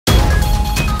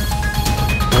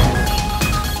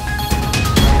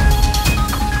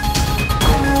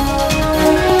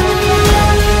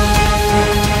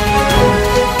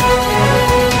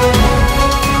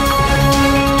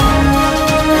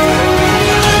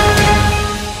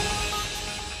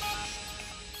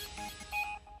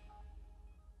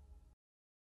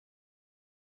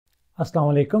السلام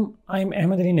علیکم. I am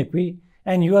Ahmad Ali Naqvi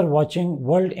and you are watching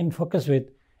world in focus with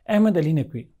Ahmad علی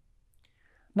نقوی.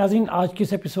 ناظرین، آج کی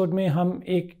اس ایپیسوڈ میں ہم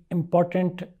ایک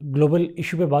امپورٹنٹ گلوبل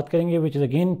ایشو پہ بات کریں گے وچ is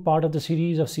again part of the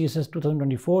series of CSS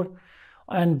 2024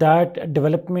 and that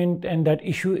development and that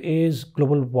issue is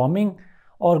global warming.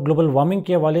 اور گلوبل وارمنگ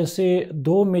کے حوالے سے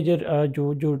دو میجر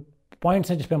جو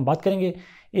پوائنٹس ہیں جس پہ ہم بات کریں گے.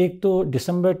 ایک تو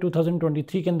دسمبر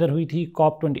 2023 کے اندر ہوئی تھی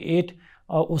COP28،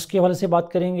 اس کے حوالے سے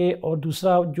بات کریں گے، اور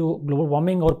دوسرا جو گلوبل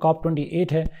وارمنگ اور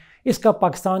COP28 ہے اس کا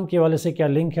پاکستان کے حوالے سے کیا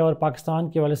لنک ہے اور پاکستان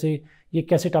کے حوالے سے یہ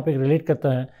کیسے ٹاپک ریلیٹ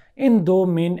کرتا ہے. ان دو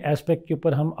مین ایسپیکٹ کے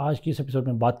اوپر ہم آج کی اس ایپیسوڈ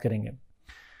میں بات کریں گے.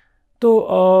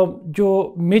 تو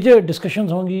جو میجر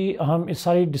ڈسکشنز ہوں گی، ہم اس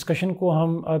ساری ڈسکشن کو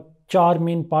ہم 4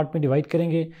 مین پارٹ میں ڈیوائڈ کریں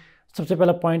گے. سب سے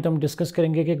پہلا پوائنٹ ہم ڈسکس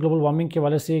کریں گے کہ گلوبل وارمنگ کے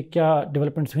حوالے سے کیا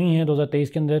ڈیولپمنٹس ہوئی ہیں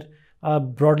 2023 کے اندر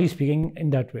broadly speaking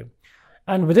in that way.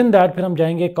 And with in that پھر ہم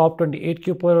جائیں گے COP28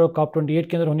 کے اوپر، اور COP28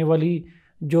 کے اندر ہونے والی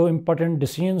جو امپورٹنٹ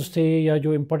ڈیسیژنز تھے یا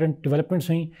جو امپورٹنٹ ڈیولپمنٹس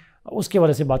ہوئیں اس کے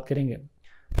حوالے سے بات کریں گے.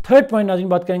 تھرڈ پوائنٹ ناظرین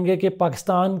بات کریں گے کہ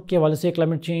پاکستان کے حوالے سے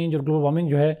کلائمیٹ چینج اور گلوبل وارمنگ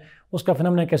جو ہے اس کا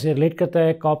فنامنا کیسے ریلیٹ کرتا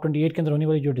ہے. COP28 کے اندر ہونے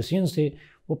والی جو ڈیسیژنز تھے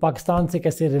وہ پاکستان سے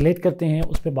کیسے ریلیٹ کرتے ہیں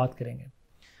اس پہ بات کریں گے.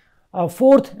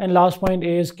 Fourth and last point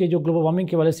is کہ جو گلوبل وارمنگ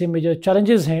کے حوالے سے میجر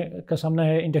چیلنجز ہیں کا سامنا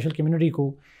ہے انٹرنیشنل کمیونٹی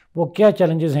کو، وہ کیا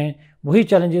چیلنجز ہیں. وہی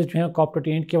چیلنجز جو ہیں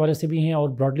COP28 کے حوالے سے بھی ہیں اور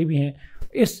براڈلی بھی ہیں.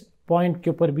 اس پوائنٹ کے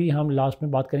اوپر بھی ہم لاسٹ میں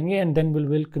بات کریں گے and then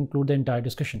will conclude the entire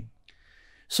discussion.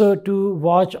 So to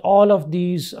watch all of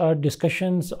these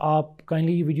discussions آپ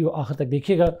کائنڈلی ویڈیو آخر تک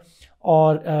دیکھیے گا،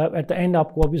 اور ایٹ دا اینڈ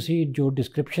آپ کو اوبیسلی جو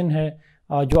ڈسکرپشن ہے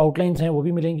جو آؤٹ لائنس ہیں وہ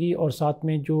بھی ملیں گی، اور ساتھ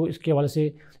میں جو اس کے حوالے سے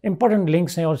امپورٹنٹ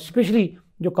لنکس ہیں اور اسپیشلی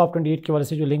جو COP28 کے حوالے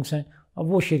سے جو لنکس ہیں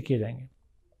وہ شیئر کیے جائیں گے.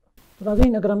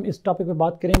 ناظرین، اگر ہم اس ٹاپک پہ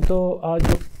بات کریں تو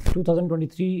جو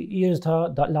 2023 ایئرز تھا،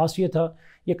 لاسٹ ایئر تھا،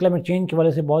 یہ کلائمیٹ چینج کے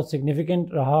حوالے سے بہت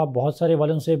سگنیفیکنٹ رہا. بہت سارے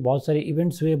والوں سے بہت سارے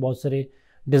ایونٹس ہوئے، بہت سارے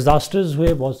ڈیزاسٹرز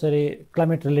ہوئے، بہت سارے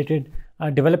کلائمیٹ ریلیٹڈ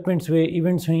ڈیولپمنٹس ہوئے،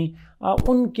 ایونٹس ہوئیں.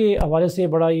 ان کے حوالے سے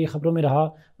بڑا یہ خبروں میں رہا.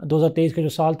 2023 کا جو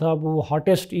سال تھا وہ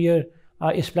ہاٹیسٹ ایئر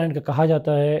اس پلانٹ کا کہا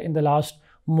جاتا ہے ان the last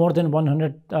more then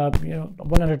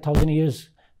 100,000 years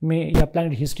میں یا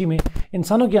پلانٹ ہسٹری میں.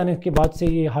 انسانوں کے آنے کے بعد سے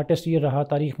یہ ہاٹیسٹ ایئر رہا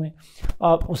تاریخ میں.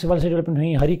 اس حوالے سے ڈیولپمنٹ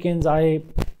ہوئی، ہریکینز آئے،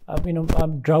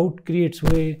 ڈراؤٹ کریٹس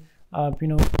ہوئے.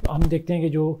 ہم دیکھتے ہیں کہ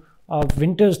جو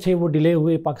ونٹرز تھے وہ ڈیلے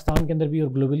ہوئے پاکستان کے اندر بھی اور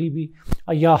گلوبلی بھی،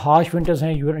 یا ہارش ونٹرز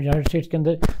ہیں یونائٹڈ اسٹیٹس کے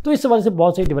اندر. تو اس حوالے سے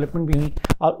بہت سی ڈیولپمنٹ بھی ہوئیں،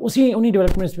 اور انہی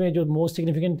ڈیولپمنٹس میں جو موسٹ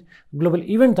سگنیفیکنٹ گلوبل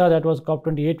ایونٹ تھا that was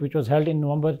COP28 which was held in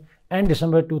November and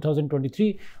دسمبر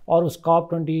 2023. اور اس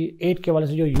COP28 کے حوالے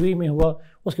سے جو UAE میں ہوا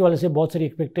اس کے حوالے سے بہت ساری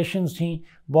ایکسپیکٹیشنز تھیں،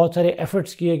 بہت سارے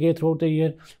ایفرٹس کیے گئے تھرو آؤٹ دا ایئر.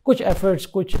 کچھ ایفرٹس،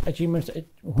 کچھ اچیومنٹس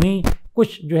ہوئیں،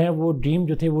 کچھ جو ہے وہ ڈریم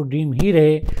جو تھے وہ ڈریم ہی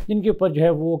رہے، جن کے اوپر جو ہے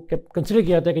وہ کنسیڈر کیا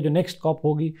جاتا ہے کہ جو نیکسٹ COP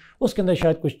ہوگی اس کے اندر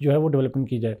شاید کچھ جو ہے وہ ڈیولپمنٹ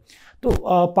کی جائے. تو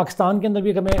پاکستان کے اندر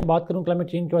بھی اگر میں بات کروں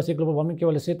کلائمیٹ چینج کے حوالے سے، گلوبل وارمنگ کے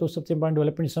حوالے سے، تو سب سے امپورٹنٹ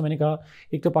ڈیولپمنٹ جس میں نے کہا،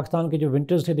 ایک تو پاکستان کے جو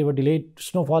ونٹرز تھے دے ور ڈیلیڈ.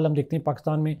 اسنو فال ہم دیکھتے ہیں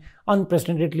پاکستان میں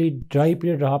انپریسیڈنٹلی ڈرائی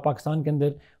پیریڈ رہا پاکستان کے اندر.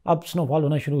 اب اسنو فال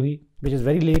ہونا شروع ہوئی وچ is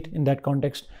very late in that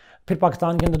context. پھر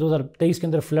پاکستان کے اندر 2023 کے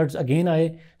اندر فلڈز اگین آئے،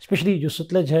 اسپیشلی جو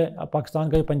ستلج ہے پاکستان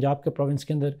کا، جو پنجاب کے پروونس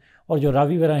کے اندر، اور جو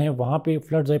راوی وغیرہ ہیں وہاں پہ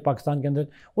فلڈز آئے پاکستان کے اندر.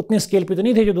 اتنے اسکیل پہ تو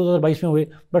نہیں تھے جو 2022 میں ہوئے،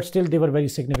 but still they were very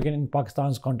significant in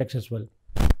Pakistan context as well.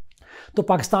 تو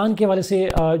پاکستان کے حوالے سے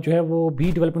جو ہے وہ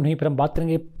بھی ڈیولپمنٹ ہوئی. پھر ہم بات کریں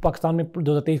گے پاکستان میں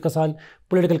 2023 کا سال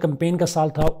پولیٹیکل کمپین کا سال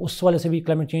تھا، اس والے سے بھی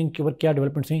کلائمیٹ چینج کے اوپر کیا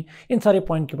ڈیولپمنٹس ہوئیں. ان سارے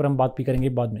پوائنٹ کے اوپر ہم بات بھی کریں گے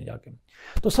بعد میں جا کے.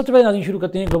 تو سب سے پہلے ناظرین شروع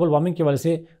کرتے ہیں گلوبل وارمنگ کے حوالے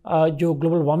سے. جو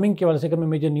گلوبل وارمنگ کے حوالے سے اگر میں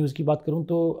میجر نیوز کی بات کروں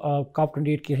تو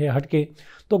COP28 کے ہٹ کے،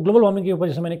 تو گلوبل وارمنگ کے اوپر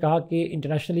جیسے میں نے کہا کہ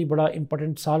انٹرنیشنلی بڑا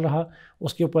امپورٹنٹ سال رہا.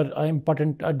 اس کے اوپر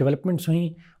امپورٹنٹ ڈیولپمنٹس ہوئیں،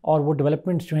 اور وہ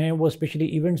ڈیولپمنٹس جو ہیں وہ اسپیشلی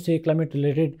ایونٹس سے climate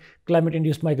related. Climate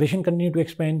induced migration continue to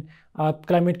expand.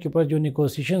 Climate کے اوپر جو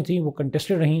نیگوسیشن تھیں وہ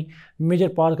کنٹیسٹڈ رہیں. میجر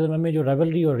پارٹ میں جو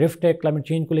رائیولری اور رفٹ ہے کلائمیٹ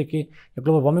چینج کو لے کے یا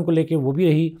گلوبل وارمنگ کو لے کے وہ بھی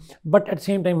رہی. بٹ ایٹ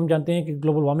سیم ٹائم ہم جانتے ہیں کہ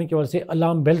گلوبل وارمنگ کی وجہ سے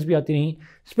الارم بیلز بھی آتی رہیں،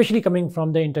 especially coming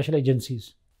from the international agencies.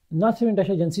 نہ صرف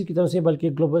انٹرنیشنل ایجنسی کی طرف سے بلکہ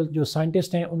گلوبل جو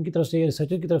سائنٹسٹ ہیں ان کی طرف سے،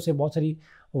 ریسرچر کی طرف سے بہت ساری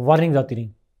وارننگز آتی رہیں.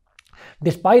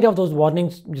 ڈسپائٹ آف دوز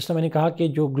وارننگس، جس طرح میں نے کہا کہ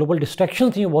جو گلوبل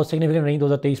ڈسٹریکشن تھیں وہ بہت سگنیفیکنٹ رہیں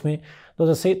 2023 میں.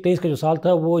 2023 کا جو سال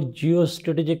تھا وہ جیو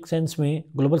اسٹریٹجک سینس میں،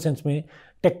 گلوبل سینس میں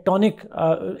ٹیکٹونک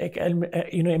ایک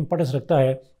امپورٹنس رکھتا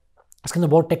ہے. اس کے اندر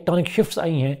بہت ٹیکٹونک شفٹس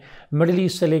آئی ہیں مڈل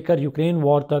ایسٹ سے لے کر یوکرین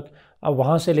وار تک،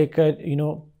 وہاں سے لے کر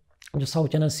جو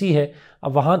ساؤتھ چائنا سی ہے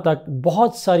وہاں تک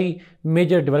بہت ساری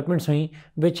میجر ڈیولپمنٹس ہوئیں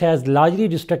which has largely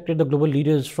distracted the global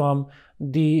leaders from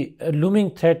the looming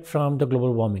threat from the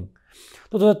global warming.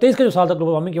 تو 2023 کا جو سال تھا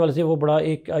گلوبل وارمنگ کی وجہ سے وہ بڑا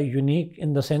ایک unique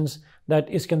in the sense that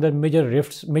اس کے اندر میجر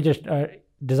رفٹس، میجر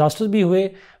ڈیزاسٹرز بھی ہوئے،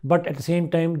 but at the same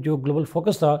time جو گلوبل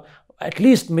فوکس تھا ایٹ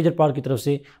لیسٹ میجر پارٹ کی طرف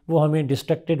سے وہ ہمیں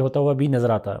ڈسٹریکٹیڈ ہوتا ہوا بھی نظر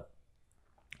آتا ہے.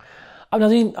 اب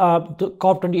ناظرین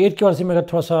COP28 کے حوالے سے میں اگر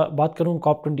تھوڑا سا بات کروں,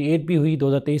 COP28 بھی ہوئی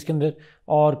 2023 کے اندر,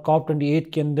 اور COP28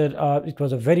 کے اندر it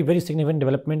was a very very significant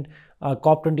development.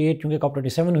 COP28 چونکہ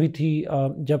COP27 ہوئی تھی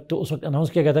جب, تو اس وقت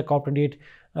اناؤنس کیا گیا تھا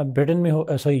COP28 برٹن میں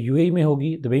UAE میں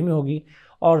ہوگی, دبئی میں ہوگی,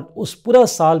 اور اس پورا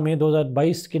سال میں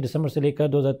 2022 کے دسمبر سے لے کر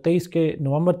 2023 کے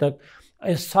نومبر تک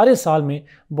اس سارے سال میں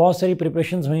بہت ساری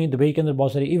پریپریشنز ہوئیں. دبئی کے اندر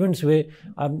بہت سارے ایونٹس ہوئے,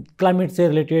 کلائمیٹ سے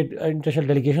ریلیٹڈ انٹرنیشنل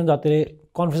ڈیلیگیشنز آتے رہے,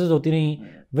 کانفرنسز ہوتی رہیں,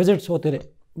 وزٹس ہوتے رہے,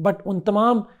 بٹ ان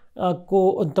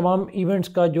تمام ایونٹس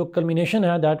کا جو کلمینیشن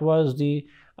ہے that was the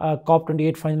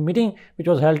COP28 final meeting which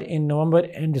was held in November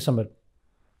and December.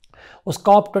 Us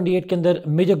COP28 کے اندر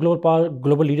میجر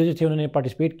گلوبل لیڈر جو تھے انہوں نے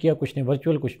پارٹیسپیٹ کیا, کچھ نے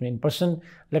ورچوئل, کچھ نے ان پرسن,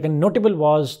 لیکن notable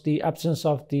was the absence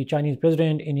of the Chinese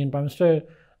president, Indian prime minister.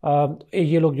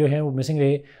 یہ لوگ جو ہیں وہ مسنگ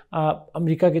رہے.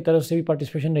 امریکہ کی طرف سے بھی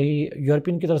پارٹیسپیشن رہی,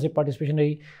 یورپین کی طرف سے پارٹیسپیشن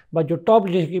رہی, بٹ جو ٹاپ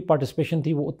لیڈر کی پارٹیسپیشن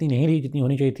تھی وہ اتنی نہیں رہی جتنی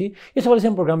ہونی چاہیے تھی. اس حوالے سے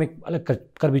ہم پروگرام ایک الگ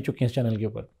کر بھی چکے ہیں اس چینل کے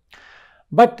اوپر.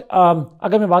 بٹ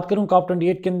اگر میں بات کروں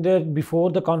COP28 کے اندر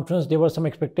before the conference they were some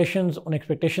expectations. In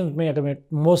expectations میں اگر میں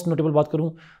موسٹ نوٹیبل بات کروں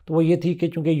تو وہ یہ تھی کہ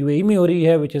چونکہ UAE میں ہو رہی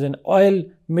ہے وچ is an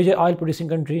major oil producing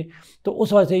country, تو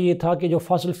اس وجہ سے یہ تھا کہ جو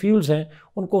فاسل فیولز ہیں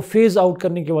ان کو فیز آؤٹ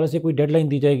کرنے کے حوالے سے کوئی ڈیڈ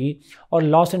لائن دی جائے گی, اور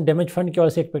لاس اینڈ ڈیمیج فنڈ کے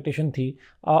حوالے سے ایکسپیکٹیشن تھی,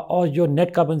 اور جو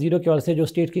نیٹ کاربن زیرو کے حوالے سے جو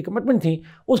اسٹیٹ کی کمٹمنٹ تھیں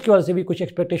اس کے حوالے سے بھی کچھ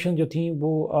ایکسپیکٹیشن جو تھیں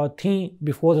وہ تھیں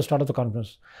before the start of the conference.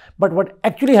 But what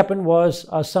actually happen was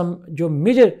some جو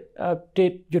میجر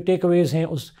جو ٹیک اویز ہیں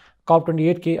اس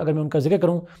COP28 کے, اگر میں ان کا ذکر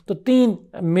کروں تو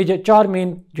چار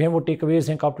مین جو ہیں وہ ٹیک اویز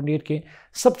ہیں COP28 کے.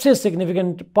 سب سے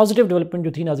سگنیفیکنٹ پازیٹیو ڈیولپمنٹ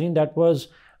جو تھی ناظرین that was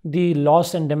the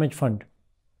loss and damage fund.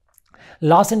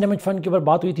 Loss and damage fund کے اوپر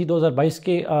بات ہوئی تھی 2022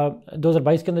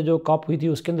 کے اندر جو COP ہوئی تھی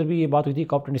اس کے اندر بھی یہ بات ہوئی تھی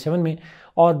COP27 میں,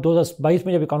 اور 2022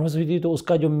 میں جب یہ کانفرنس ہوئی تھی تو اس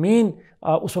کا جو مین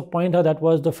اس وقت پوائنٹ تھا that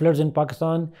was the floods in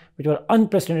Pakistan which were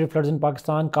unprecedented floods in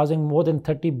Pakistan causing more then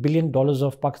 $30 billion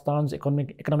of Pakistan's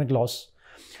economic لاس.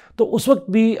 تو اس وقت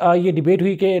بھی یہ ڈیبیٹ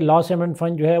ہوئی کہ لاس اینڈ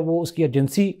فنڈ جو ہے وہ اس کی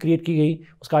ارجنسی کریٹ کی گئی.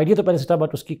 اس کا آئیڈیا تو پہلے سے تھا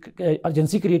بٹ اس کی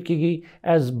ارجنسی کریٹ کی گئی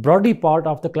as broadly part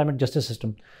of the climate justice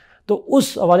system. تو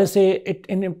اس حوالے سے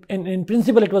in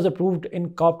principle it was approved in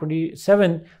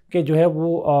COP27 کہ جو ہے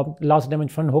وہ لاس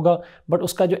ڈیمیج فنڈ ہوگا, بٹ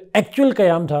اس کا جو ایکچوئل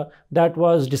قیام تھا that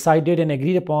was decided and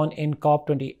agreed upon in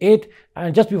COP28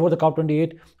 and just before the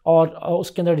COP28, اور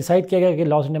اس کے اندر ڈیسائیڈ کیا گیا کہ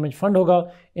لاس اینڈ ڈیمیج فنڈ ہوگا.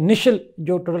 انیشیل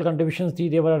جو ٹوٹل کنٹریبیوشنز تھی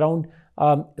دے ور اراؤنڈ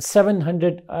 $700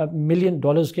 million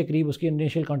کے قریب اس کی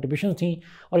انیشیل کنٹریبیوشنز تھیں,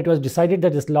 اور it was decided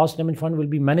that this loss damage fund will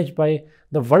be manage by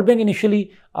the world bank initially.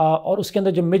 اور اس کے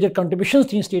اندر جو میجر کنٹریبیوشنز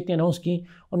تھیں اسٹیٹ نے اناؤنس کی,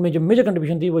 ان میں جو میجر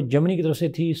کنٹریبیوشن تھی وہ جرمنی کی طرف سے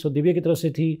تھی, سعودی عربیہ کی طرف سے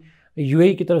تھی,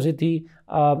 UAE کی طرف سے تھی,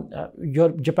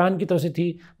 جاپان کی طرف سے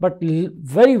تھی. بٹ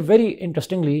ویری ویری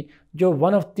انٹرسٹنگلی جو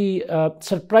one of the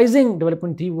surprising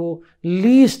development تھی وہ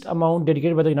least amount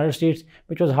dedicated by the United states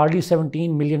which was hardly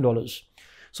 $17 million.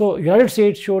 So United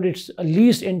States showed its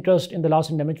least interest in the loss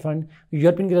and damage fund.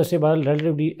 European کی طرف سے بہرحال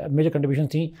relatively major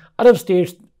contributions تھیں. Arab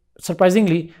states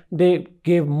surprisingly they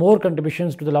gave more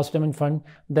contributions to the loss and damage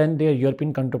fund than their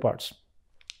European counterparts.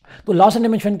 تو لاس and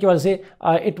damage fund کی وجہ سے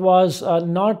it was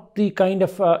not the kind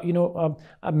of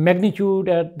magnitude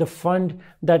at the fund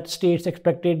that status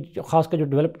expected, خاص کر جو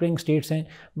developing status ہیں,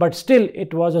 but still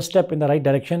it was a step in the right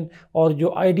direction. اور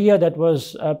جو idea that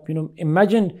was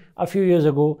imagined a few years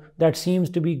ago that seems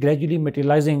to be gradually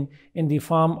materializing in the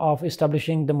form of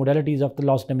establishing the modalities of the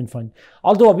loss damage fund.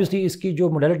 Although obviously اس کی جو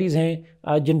modalities ہیں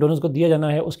جن donors کو دیا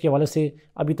جانا ہے اس کے حوالے سے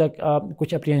ابھی تک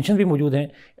کچھ اپریہنشن بھی موجود ہیں,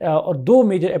 اور دو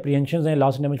میجر اپریہنشنز ہیں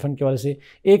لاس ڈیمیج فنڈ کے حوالے سے.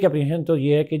 ایک اپریہنشن تو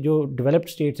یہ ہے کہ جو ڈیولپڈ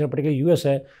اسٹیٹس ہیں پرٹیکولر US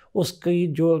ہے, اس کی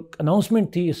جو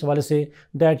اناؤنسمنٹ تھی اس حوالے سے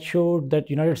that should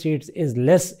that United States is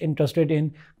less interested in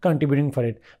contributing for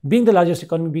it. Being the largest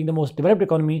economy, being the most developed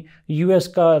economy, US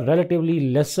کا relatively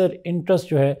lesser interest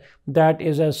جو ہے that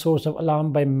is a source of alarm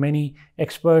by many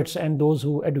experts and those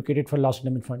who advocated for loss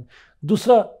damage fund.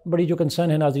 دوسرا بڑی جو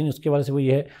concern ہے ناظرین اس کے حوالے سے وہ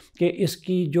یہ ہے کہ اس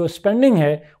کی جو اسپینڈنگ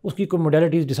ہے اس کی کوئی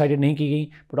موڈیلٹیز ڈیسائیڈڈ نہیں کی گئی,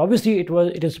 but obviously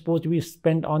it is supposed to be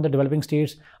spent on the developing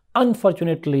states.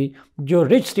 Unfortunately جو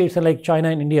rich states ہیں like China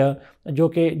and India جو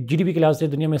کہ GDP کے لحاظ سے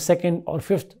دنیا میں 2nd اور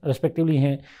 5th respectively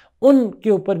ہیں, ان کے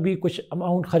اوپر بھی کچھ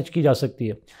اماؤنٹ خرچ کی جا سکتی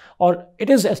ہے. اور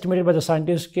it is estimated by the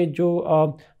scientist کہ جو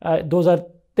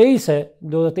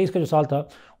 2023 کا جو سال تھا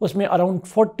اس میں اراؤنڈ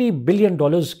 $40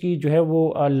 billion کی جو ہے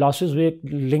وہ لاسز ہوئے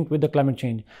link with the climate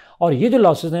change. اور یہ جو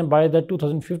لاسز ہیں بائی دا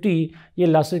 2050 یہ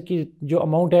لاسز کی جو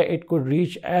اماؤنٹ ہے it could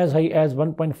reach as high as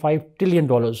 $1.5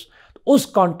 trillion. Us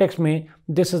context میں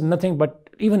دس is nothing but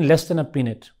even less then a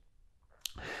pant.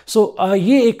 سو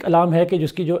یہ ایک علام ہے کہ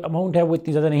جس کی جو اماؤنٹ ہے وہ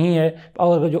اتنی زیادہ نہیں ہے،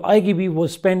 اور اگر جو آئے گی بھی وہ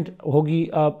اسپینڈ ہوگی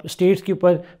اسٹیٹس کے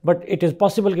اوپر، بٹ اٹ از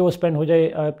پاسبل کہ وہ اسپینڈ ہو جائے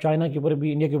چائنا کے اوپر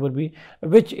بھی، انڈیا کے اوپر بھی،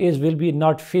 وچ از will be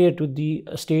not fair to the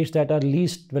states that are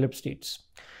list developed status.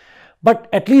 But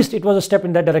at least it was a step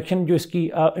in that direction. جو اس کی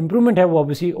امپرومنٹ ہے وہ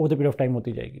obviously over the period of time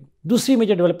ہوتی جائے گی. دوسری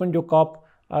میجر ڈیولپمنٹ جو COP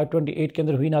 28 کے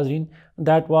اندر ہوئی ناظرین،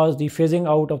 that was the phasing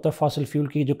out of the fossil fuel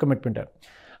کی جو کمٹمنٹ ہے.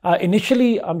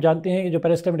 انیشلی ہم جانتے ہیں کہ جو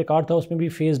پیرس کلائمیٹ اکارڈ تھا اس میں بھی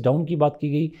فیز ڈاؤن کی بات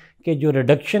کی گئی کہ جو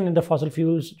reduction in the fossil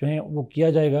fuels جو ہیں وہ کیا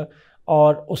جائے گا،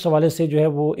 اور اس حوالے سے جو ہے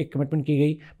وہ ایک کمٹمنٹ کی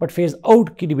گئی، بٹ فیز آؤٹ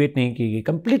کی ڈیبیٹ نہیں کی گئی،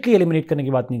 کمپلیٹلی ایلیمنیٹ کرنے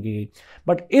کی بات نہیں کی گئی.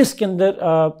 بٹ اس کے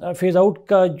اندر فیز آؤٹ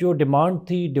کا جو ڈیمانڈ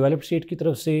تھی ڈیولپڈ اسٹیٹ کی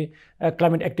طرف سے،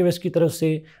 کلائمیٹ ایکٹیوسٹ کی طرف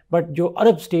سے، بٹ جو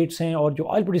عرب اسٹیٹس ہیں اور جو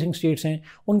آئل پروڈیوسنگ اسٹیٹس ہیں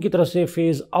ان کی طرف سے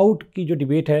فیز آؤٹ کی جو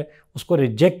ڈیبیٹ ہے اس کو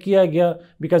ریجیکٹ کیا گیا،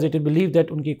 because it is believe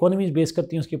that in کی اکانومیز بیس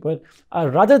کرتی ہیں اس کے اوپر.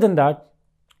 رادر دین دیٹ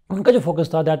ان کا جو فوکس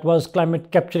تھا that was climate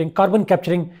capturing, carbon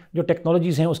capturing جو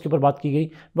ٹیکنالوجیز ہیں اس کے اوپر بات کی گئی،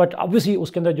 بٹ obviously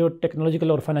اس کے اندر جو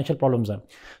ٹیکنالوجیکل اور فائنینشیل پرابلمز ہیں.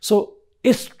 سو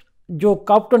اس جو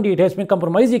COP 28 ہے اس میں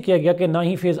کمپرومائز یہ کیا گیا کہ نہ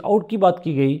ہی فیز آؤٹ کی بات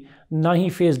کی گئی، نہ ہی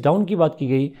فیز ڈاؤن کی بات کی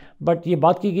گئی، بٹ یہ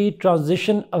بات کی گئی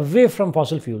transition away from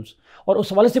fossil fuels, اور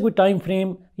اس حوالے سے کوئی ٹائم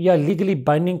فریم یا لیگلی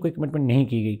بائنڈنگ کوئی کمٹمنٹ نہیں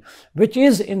کی گئی، وچ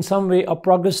از ان سم وے اے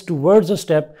progress towards a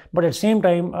step. But at same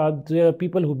time there are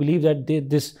people who believe that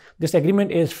this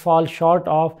agreement is fall short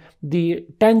of the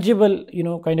tangible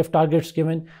kind of targets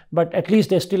given, but at least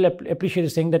they still appreciate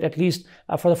saying that at least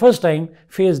for the first time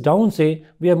phase down say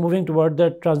we are moving toward the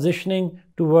transitioning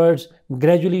towards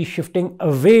gradually shifting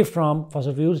away from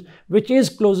fossil fuels, which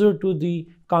is closer to the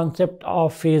concept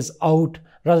of phase out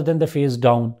rather than the phase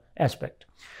down aspect.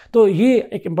 تو یہ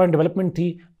ایک important development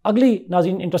تھی. اگلی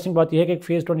ناظرین interesting بات یہ ہے کہ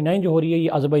فیز 29 جو ہو رہی ہے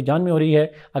یہ آذربائیجان میں ہو رہی ہے،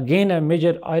 again a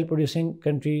major oil producing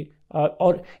country,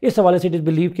 اور اس حوالے سے اٹ از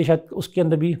بلیو کہ شاید اس کے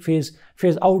اندر بھی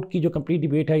فیز آؤٹ کی جو کمپلیٹ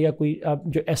ڈیبیٹ ہے یا کوئی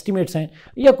جو ایسٹیمیٹس ہیں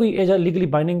یا کوئی ایز اے لیگلی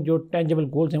بائنڈنگ جو ٹینجیبل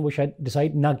گولز ہیں وہ شاید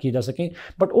ڈیسائیڈ نہ کیے جا سکیں.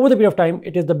 But over the period of time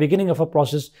it is the beginning of a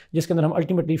process جس کے اندر ہم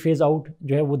الٹیمیٹلی فیز آؤٹ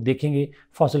جو ہے وہ دیکھیں گے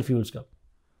فاسل فیولز کا.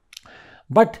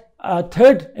 بٹ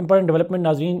تھرڈ امپورٹنٹ ڈیولپمنٹ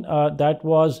ناظرین that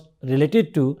was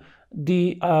related to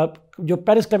the جو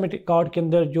پیرس کلائمیٹ اکارڈ کے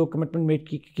اندر جو کمٹمنٹ میڈ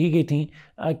کی گئی تھیں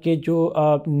کہ جو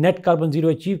نیٹ کاربن زیرو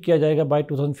اچیو کیا جائے گا بائی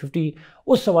 2050،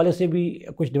 اس حوالے سے بھی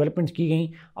کچھ ڈیولپمنٹس کی گئیں.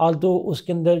 آلدو اس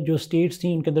کے اندر جو اسٹیٹس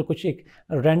تھیں ان کے اندر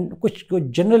کچھ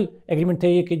جنرل ایگریمنٹ تھے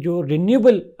یہ کہ جو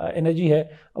رینیویبل انرجی ہے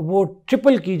وہ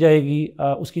ٹرپل کی جائے گی،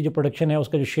 اس کی جو پروڈکشن ہے اس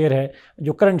کا جو شیئر ہے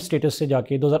جو کرنٹ اسٹیٹس سے جا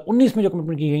کے 2019 میں جو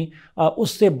کمٹمنٹ کی گئیں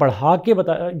اس سے بڑھا کے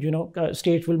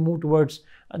states will move towards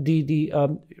the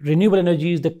renewable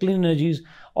energies, the clean energies,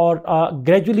 اور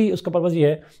گریجولی اس کا پرپز یہ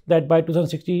ہے that by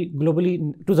 2060 globally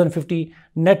 2050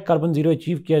 net carbon zero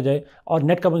achieve کیا جائے، اور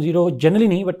نیٹ کاربن زیرو جنرلی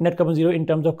نہیں but net carbon zero in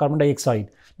terms of carbon dye oxide.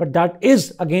 But that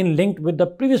is again linked with the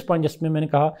previous point جس میں نے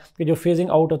کہا کہ جو phasing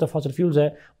out of the fossil fuels ہے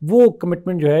وہ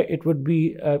کمٹمنٹ جو ہے it would be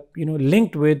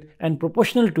linked with and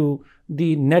proportional to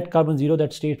the net carbon zero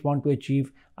that status want to achieve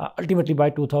ultimately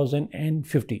by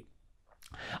 2050.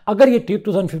 اگر یہ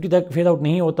 2050 تک فیز آؤٹ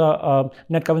نہیں ہوتا،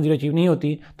 نیٹ کاربن زیرو اچیو نہیں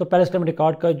ہوتی، تو پیرس کلائمیٹ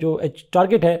اکارڈ کا جو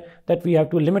ٹارگیٹ ہے that we have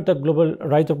to limit the global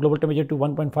rise of global temperature to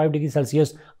 1.5 degree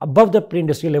Celsius Abu the pre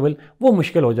industrial level, وہ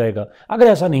مشکل ہو جائے گا اگر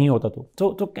ایسا نہیں ہوتا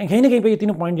تو کہیں نہ کہیں پہ یہ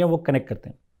تینوں پوائنٹ جو ہیں وہ کنیکٹ کرتے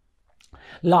ہیں.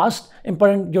 لاسٹ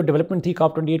امپورٹنٹ جو ڈیولپمنٹ تھی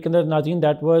COP 28 کے اندر ناظرین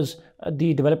that was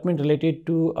the development related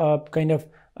to kind of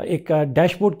ایک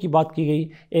ڈیش بورڈ کی بات کی گئی،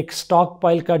 ایک اسٹاک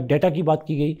پائل کا ڈیٹا کی بات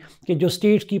کی گئی کہ جو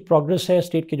اسٹیٹس کی پروگرس ہے،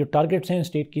 اسٹیٹ کے جو ٹارگیٹس ہیں،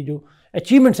 اسٹیٹ کی جو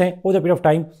اچیومنٹس ہیں over the period of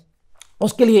time,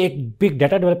 اس کے لیے ایک بگ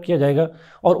ڈیٹا ڈیولپ کیا جائے گا،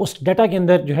 اور اس ڈیٹا کے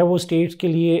اندر جو ہے وہ اسٹیٹس کے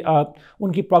لیے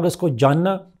ان کی پروگرس کو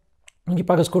جاننا، ان کی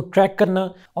پروگرس کو ٹریک کرنا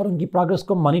اور ان کی پروگرس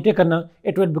کو مانیٹر کرنا،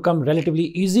 it will become relatively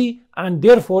easy and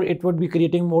there for it would be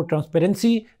creating more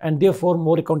transparency and there for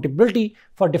more accountability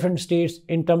for different states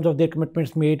in terms of their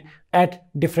commitments made at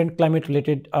different climate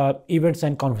related events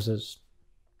and conferences.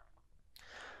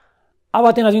 اب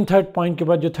آتے ہیں ناظرین third point کے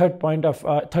بعد، جو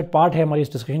third part ہے ہماری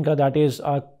اس discussion کا، دیٹ از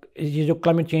یہ جو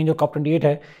کلائمیٹ چینج اور COP 28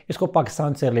 ہے اس کو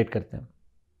پاکستان سے ریلیٹ کرتے ہیں.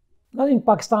 ناظرین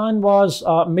Pakistan was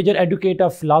major advocate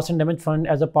of loss and damage fund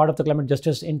as a part of the climate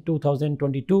justice in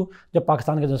 2022. جب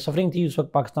پاکستان کے اندر سفرنگ تھی اس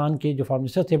وقت پاکستان کے جو فارم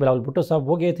منسٹر تھے بلاول بھٹو صاحب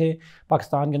وہ گئے تھے،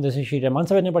 پاکستان کے اندر سے شیر رحمان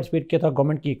صاحب نے پارٹیسپیٹ کیا تھا،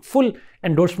 گورنمنٹ کی ایک فل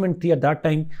انڈورسمنٹ تھی ایٹ دیٹ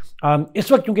ٹائم.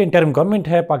 اس وقت کیونکہ انٹرم گورنمنٹ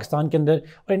ہے پاکستان کے اندر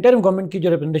اور انٹرم گورنمنٹ کی جو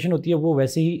ریپرزنٹیشن ہوتی ہے وہ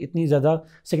ویسے ہی اتنی زیادہ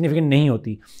سگنیفیکنٹ نہیں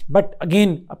ہوتی. But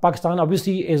again Pakistan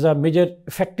obviously is a major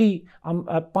افیکٹی، ہم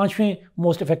 5ویں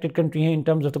موسٹ افیکٹڈ کنٹری ہیں in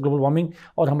terms of the global warming,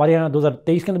 اور ہمارے یہاں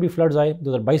 2023 کے اندر بھی फ्लड्स आए,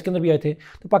 2022 के अंदर भी आए थे,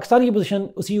 तो पाकिस्तान की पोजीशन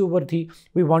उसी ऊपर थी.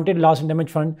 We wanted loss and damage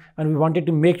fund and we wanted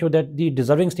to make sure that the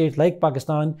deserving states like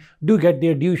Pakistan do get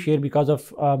there due share because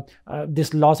of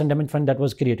this loss and damage fund that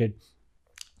was created.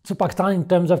 So Pakistan, in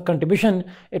terms of contribution,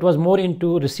 it was more into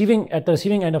receiving at the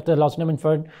receiving end of the loss and damage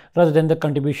fund rather than the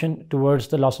contribution towards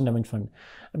the loss and damage fund.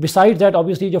 Besides that,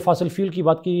 obviously जो fossil fuel की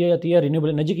बात की जाती है,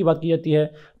 renewable energy की बात की जाती है,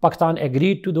 Pakistan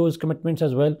agreed to those commitments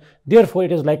as well. Therefore,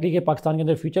 it is likely कि पाकिस्तान के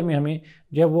अंदर फ्यूचर में हमें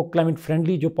जो है वो क्लाइमेट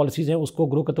फ्रेंडली जो पॉलिसीज़ हैं उसको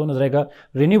ग्रो करते हुए नजर आएगा.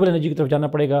 रिन्यूएबल एनर्जी की तरफ जाना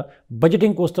पड़ेगा,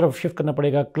 बजटिंग को उस तरफ शिफ्ट करना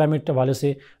पड़ेगा क्लाइमेट हवाले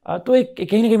से. तो एक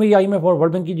कहीं ना कहीं मेरी IMF और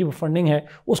वर्ल्ड बैंक की जो फंडिंग है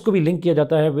उसको भी लिंक किया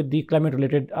जाता है with the climate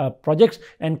related projects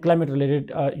and climate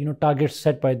related targets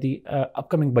set by the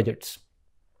upcoming budgets.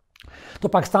 तो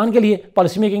पाकिस्तान के लिए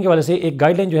पॉलिसी मेकिंग के वाले से एक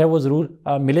गाइडलाइन जो है वो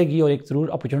ज़रूर मिलेगी और एक ज़रूर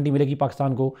अपॉर्चुनिटी मिलेगी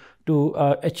पाकिस्तान को to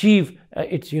achieve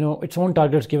its own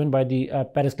targets given by the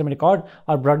Paris climate accord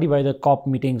और broadly by the corp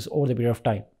meetings over the period of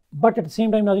time. But at the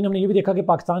same time नाज़रीन, हमने ये भी देखा कि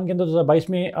पाकिस्तान के अंदर 2022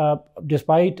 में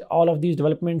despite all of these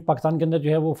development Pakistan के अंदर जो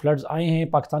है वो फ्लड्स आए हैं,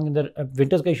 पाकिस्तान के अंदर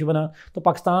विंटर्स का इशू बना, तो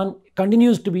Pakistan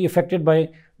continues to be affected by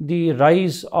the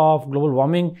rise of global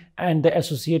warming and the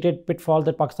associated pitfall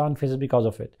that Pakistan faces because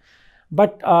of it. But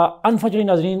unfortunately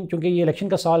नाज़रीन, क्योंकि ये इलेक्शन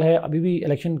का साल है, अभी भी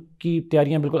इलेक्शन की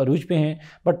तैयारियां बिल्कुल अरूज पे हैं,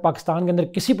 बट पाकिस्तान के अंदर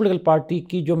किसी पॉलिटिकल पार्टी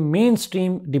की जो मेन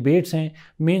स्ट्रीम डिबेट्स हैं,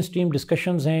 मेन स्ट्रीम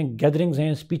डिस्कशंस हैं, गैदरिंग्स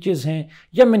हैं, स्पीचेस हैं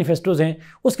या मैनिफेस्टोज़ हैं,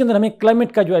 उसके अंदर हमें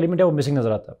क्लाइमेट का जो एलिमेंट है वो मिसिंग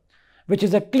नज़र आता है, which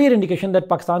is a clear indication that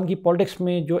Pakistan की पॉलिटिक्स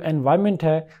में जो एनवायरनमेंट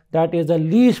है that is the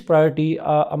least priority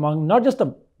among not just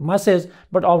the masses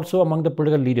but also among the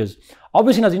political leaders.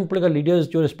 Obviously नाज़रीन, political leaders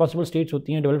जो responsible states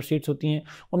होती हैं, developed states होती हैं,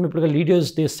 उनमें political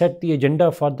leaders they set the agenda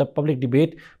for the public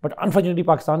debate, but unfortunately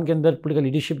Pakistan के अंदर political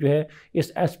leadership जो है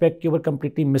इस aspect के ऊपर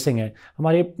completely missing है.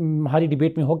 हमारी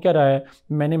debate में हो क्या रहा है,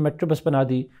 मैंने मेट्रो बस बना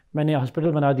दी, मैंने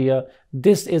हॉस्पिटल बना दिया.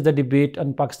 This is the debate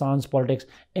on Pakistan's politics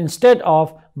instead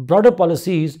of broader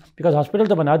policies, because hospital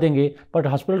तो बना देंगे बट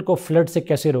हॉस्पिटल को फ्लड से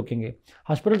कैसे रोकेंगे,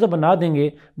 हॉस्पिटल तो बना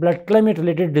देंगे बट क्लाइमेट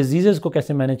रिलेटेड डिजीज़ को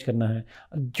कैसे मैनेज करना है.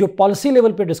 जो पॉलिसी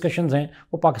लेवल पे डिस्कशंस हैं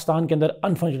वो पाकिस्तान के अंदर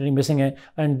अनफॉर्चुनेटली मिसिंग है.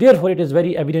 And therefore it is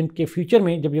very evident कि फ्यूचर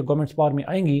में जब ये गवर्नमेंट्स पावर में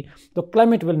आएंगी तो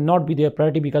climate will not be there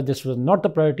priority because this was not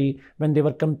the priority when they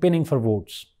were campaigning for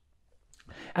votes.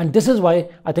 And this is why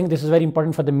I think this is very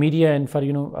important for the media and for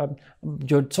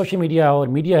जो social media और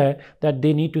media है that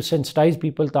they need to sensitize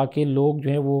people ताकि लोग जो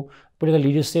है वो political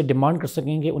leaders से demand कर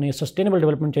सकें कि उन्हें सस्टेनेबल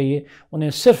डेवलपमेंट चाहिए, उन्हें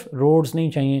सिर्फ रोड्स नहीं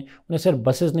चाहिए, उन्हें सिर्फ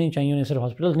बसेस नहीं चाहिए, उन्हें सिर्फ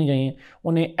हॉस्पिटल्स नहीं चाहिए,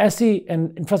 उन्हें ऐसी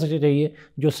इंफ्रास्ट्रक्चर चाहिए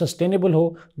जो सस्टेनेबल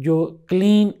हो, जो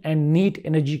क्लीन एंड नीट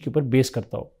एनर्जी के ऊपर बेस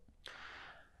करता हो.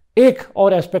 एक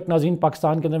और एस्पेक्ट नाज़रीन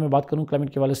पाकिस्तान के अंदर मैं बात करूं क्लाइमेट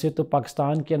के वाले से, तो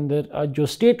पाकिस्तान के अंदर जो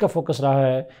स्टेट का फोकस रहा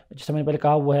है, जैसे मैंने पहले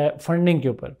कहा, वो है फंडिंग के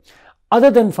ऊपर.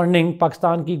 अदर देन फंडिंग,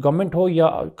 पाकिस्तान की गवर्नमेंट हो या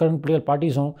करंट पोलिटिकल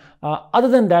पार्टीज़ हों, अदर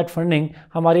देन दैट फंडिंग,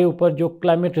 हमारे ऊपर जो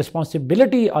क्लाइमेट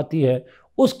रिस्पॉन्सिबिलिटी आती है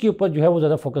उसके ऊपर जो है वो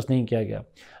ज़्यादा फोकस नहीं किया गया.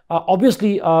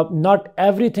 Obviously not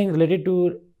everything related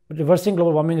to reversing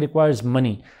global warming requires money.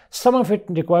 Some of it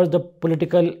requires the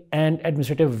political and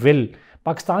administrative will.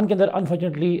 Pakistan के अंदर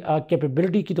अनफॉर्चुनेटली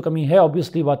कैपेबिलिटी की तो कमी है,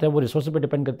 ऑब्वियसली बात है, वो रिसोर्सेज पे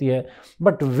डिपेंड करती है,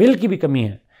 बट विल की भी कमी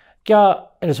है. क्या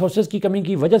रिसोर्सेज की कमी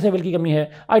की वजह से विल की कमी है?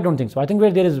 I don't think so. I think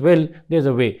where there is will there is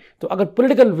a वे. तो अगर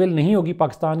पॉलिटिकल विल नहीं होगी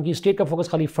पाकिस्तान की, स्टेट का फोकस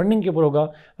खाली फंडिंग के ऊपर होगा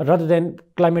रादर देन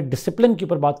क्लाइमेट डिसिप्लिन के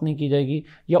ऊपर बात नहीं की जाएगी,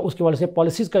 या उसके वाले से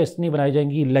पॉलिसीज़ का नहीं बनाई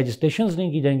जाएंगी, लेजिस्लेशंस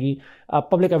नहीं की जाएंगी,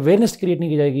 पब्लिक अवेयरनेस क्रिएट नहीं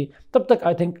की जाएगी, तब तक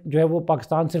आई थिंक जो है वो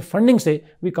पाकिस्तान सिर्फ फंडिंग से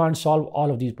we can't solve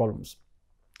all of these problems.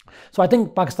 So I think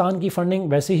Pakistan की फंडिंग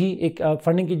वैसे ही एक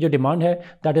फंडिंग की जो डिमांड है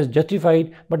that is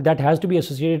justified, but that has to be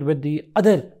associated with the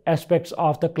other aspects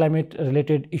of the climate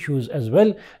related issues as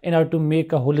well in order to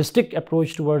make a holistic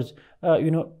approach towards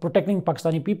protecting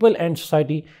Pakistani people and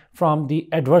society from the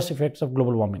adverse effects of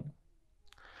global warming.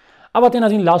 अब आते हैं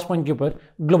नाज़रीन last point के ऊपर,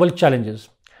 global challenges.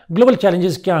 Global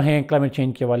challenges क्या हैं climate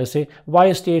change के हवाले से,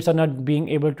 Y states are not being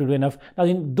able to do enough.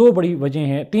 नाज़रीन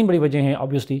तीन बड़ी वजह हैं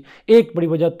ऑब्वियसली. एक बड़ी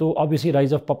वजह तो ऑब्वियसली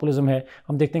राइज ऑफ पॉपुलिज्म है.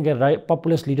 हम देखते हैं कि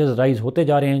पॉपुलिस्ट लीडर्स राइज होते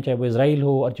जा रहे हैं, चाहे वो इसराइल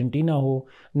हो, अर्जेंटीना हो,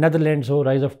 नेदरलैंड्स हो,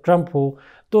 राइज ऑफ ट्रंप हो,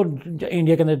 तो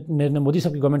इंडिया के अंदर नरेंद्र मोदी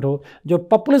साहब की गवर्नमेंट हो. जो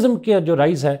पॉपुलिज्म के जो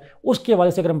राइज है उसके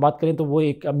हवाले से अगर हम बात करें तो वो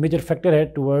एक मेजर फैक्टर है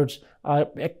टुवर्ड्स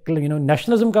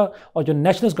नेशनलिज्म का, और जो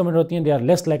नेशनलिस्ट गवर्नमेंट होती हैं they are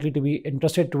less likely to be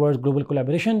interested towards global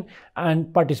collaboration and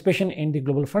participation in the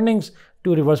global fundings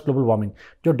to reverse global warming.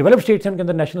 जो डेवलप्ड स्टेट्स हैं उनके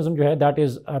अंदर नेशनलिज्म जो है दैट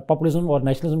इज़ पॉपुलिज्म और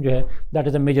नेशनलिज्म जो है that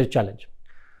is a major challenge.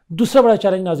 दूसरा बड़ा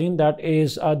चैलेंज नाज़रीन that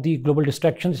is the global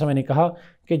distraction. जैसा मैंने कहा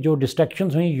कि जो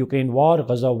डिस्ट्रैक्शंस हुई, यूक्रेन वॉर,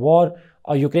 गजा वॉर,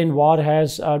 और Ukraine war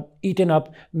has eaten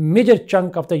up major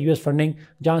chunk of the US funding,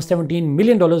 जहाँ $17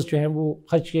 मिलियन जो हैं वो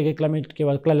खर्च किए गए क्लाइमेट के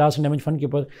बाद लॉस एंड डैमेज फंड के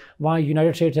ऊपर। वहाँ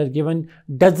United states has given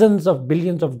dozens of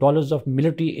billions of dollars of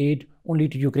military add only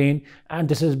to Ukraine,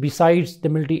 and this is besides the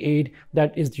military aid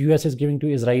that is the US is giving to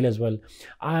Israel as well.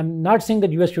 I'm not saying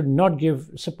that US should not give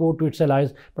support to its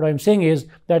allies, but what I'm saying is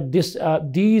that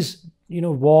these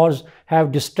wars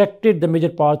have distracted the major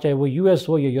parts, चाहे वो US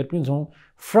हो या Europeans हो,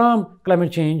 from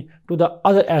climate change to the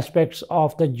other aspects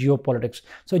of the geopolitics.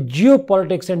 So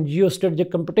geopolitics and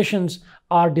geostrategic competitions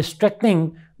are distracting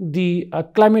the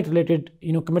climate related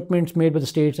commitments made by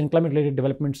the states and climate related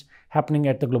developments happening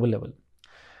at the global level.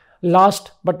 Last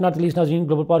but not least नाज़रीन,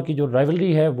 global power की जो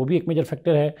rivalry है वो भी एक major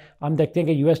factor है। हम देखते हैं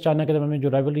कि यूएस चाइना के दरमियान में जो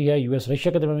राइवलरी है, यूएस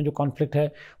रशिया के दरमियान में जो कॉन्फ्लिक्ट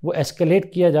है वो एस्केलेट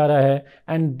किया जा रहा है,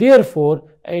 and therefore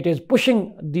it is pushing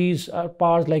these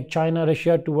powers like China,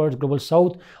 Russia towards global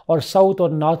south, और साउथ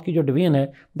और नॉर्थ की जो डिवीजन है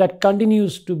that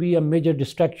continues to be a major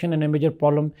distraction and a major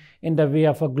problem in the way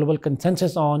of a global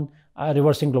consensus on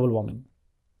reversing global warming.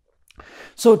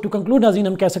 So to conclude नाज़रीन,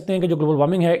 हम कह सकते हैं कि जो ग्लोबल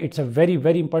वार्मिंग है it's a very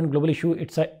very important global issue,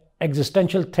 it's a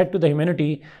existential threat to the humanity,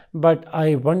 but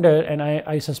I wonder and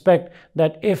I suspect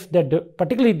that if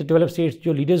particularly the developed states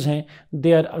जो leaders हैं,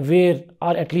 they are aware,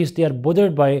 or at least they are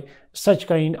bothered by such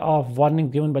kind of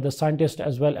warning given by the scientists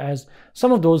as well as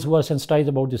some of those who are sensitized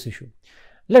about this issue.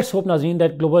 Let's hope नाज़रीन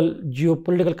that global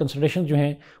geopolitical considerations जो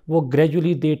हैं वो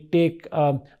gradually they take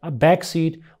a back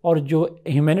seat, और जो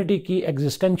humanity की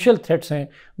existential threats हैं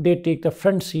they take the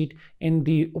front seat in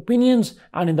the opinions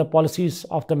and in the policies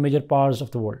of the major powers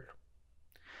of the world.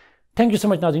 Thank you so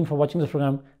much Nazreen for watching this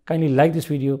program. Kindly like this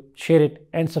video, share it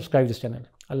and subscribe this channel.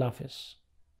 Allah Hafiz.